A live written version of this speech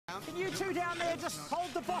Can you two down there just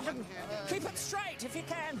hold the bottom? Keep it straight if you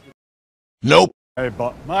can. Nope. Hey,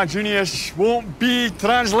 but my genius won't be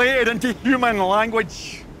translated into human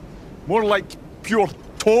language. More like pure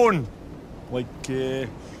tone. Like,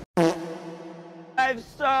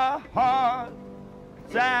 Life's a hard,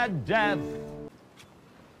 sad death.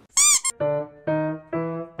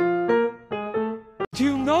 Do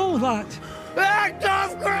you know that? Act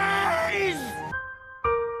of grace!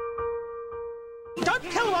 Don't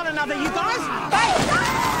kill one another, you guys!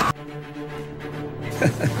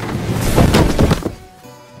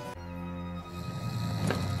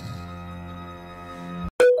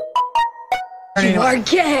 You are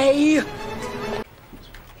gay!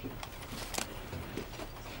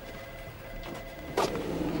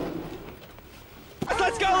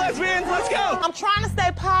 Let's go, lesbians, let's go! I'm trying to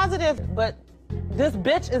stay positive, but this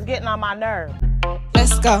bitch is getting on my nerve.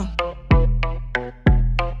 Let's go.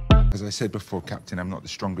 As I said before, Captain, I'm not the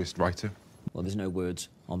strongest writer. Well, there's no words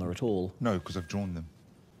on there at all. No, because I've drawn them.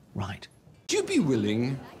 Right. Would you be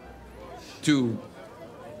willing to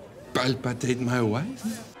palpitate my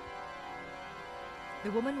wife?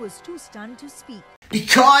 The woman was too stunned to speak.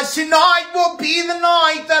 Because tonight will be the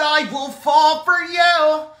night that I will fall for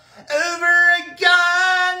you over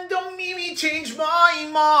again. Don't make me change my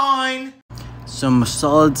mind. So I'm a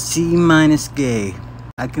solid C minus gay.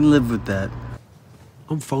 I can live with that.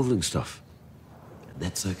 I'm folding stuff.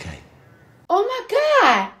 That's okay. Oh my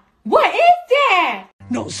god! What is that?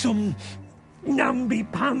 Not some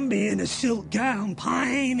namby-pamby in a silk gown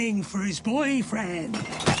pining for his boyfriend.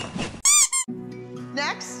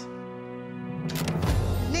 Next,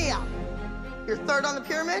 Nia. You're third on the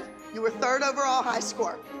pyramid. You were third overall high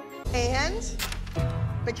score. And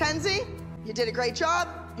Mackenzie, you did a great job.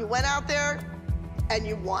 You went out there and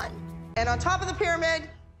you won. And on top of the pyramid,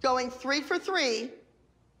 going 3 for 3,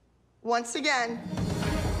 once again,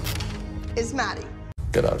 is Maddie.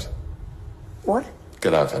 Get out. What?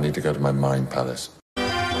 Get out. I need to go to my mind palace.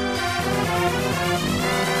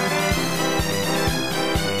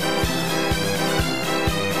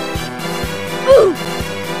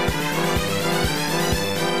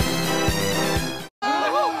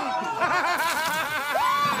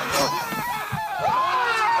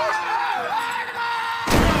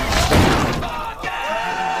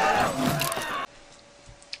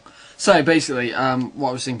 So basically, what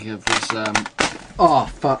I was thinking of was, oh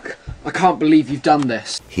fuck, I can't believe you've done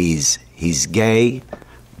this. He's gay,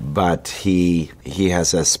 but he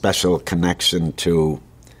has a special connection to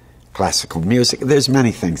classical music. There's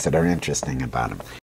many things that are interesting about him.